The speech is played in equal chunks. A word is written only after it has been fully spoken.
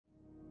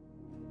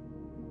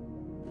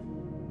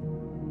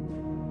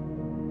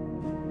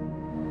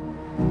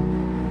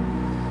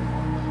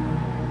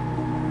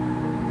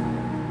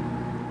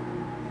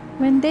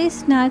When they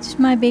snatched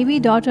my baby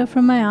daughter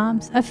from my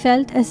arms, I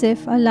felt as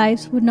if our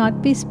lives would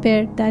not be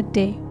spared that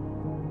day.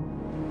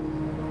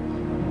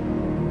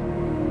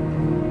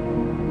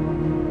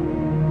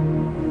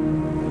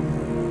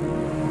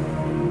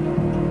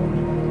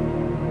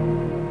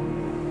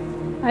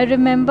 I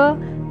remember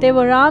they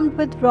were armed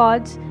with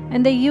rods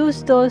and they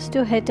used those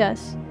to hit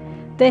us.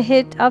 They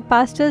hit our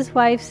pastor's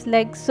wife's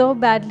leg so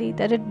badly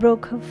that it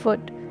broke her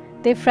foot.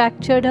 They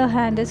fractured her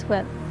hand as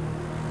well.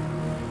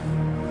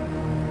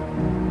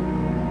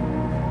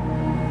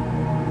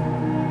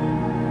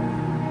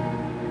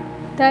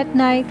 That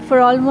night, for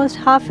almost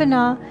half an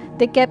hour,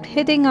 they kept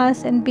hitting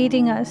us and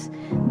beating us.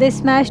 They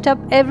smashed up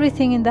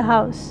everything in the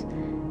house.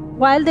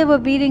 While they were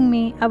beating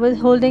me, I was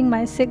holding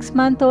my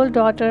 6-month-old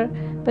daughter,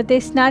 but they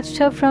snatched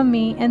her from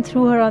me and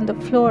threw her on the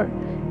floor,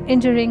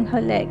 injuring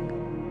her leg.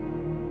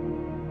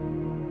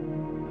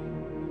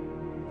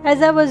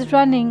 As I was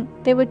running,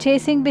 they were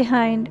chasing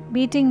behind,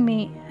 beating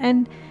me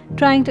and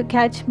trying to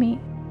catch me.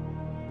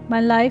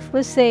 My life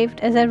was saved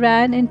as I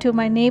ran into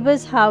my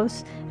neighbor's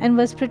house and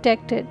was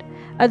protected.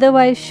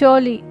 Otherwise,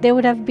 surely they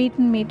would have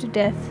beaten me to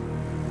death.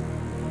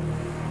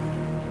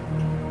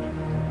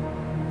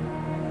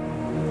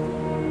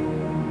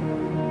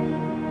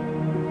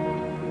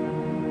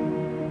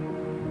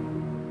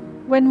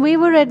 When we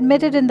were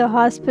admitted in the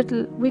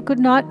hospital, we could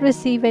not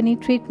receive any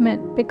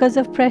treatment because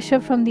of pressure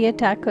from the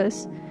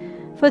attackers.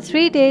 For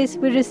 3 days,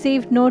 we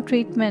received no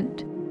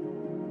treatment.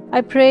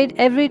 I prayed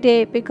every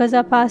day because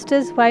our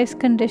pastor's wife's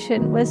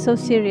condition was so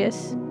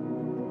serious.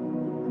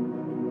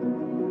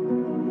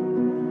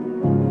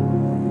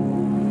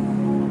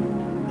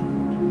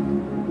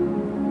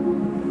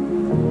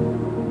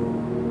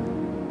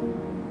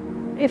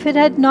 If it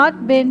had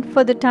not been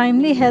for the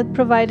timely help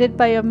provided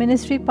by your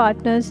ministry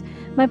partners,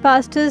 my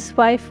pastor's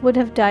wife would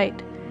have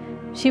died.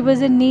 She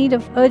was in need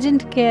of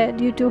urgent care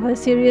due to her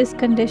serious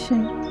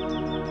condition.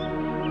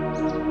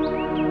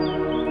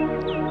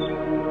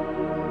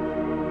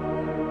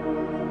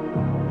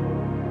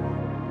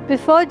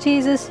 Before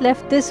Jesus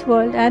left this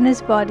world and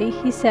his body,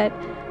 he said,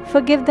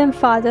 "Forgive them,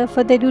 Father,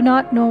 for they do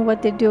not know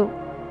what they do."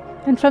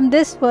 And from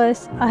this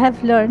verse, I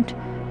have learned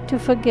to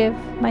forgive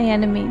my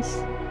enemies.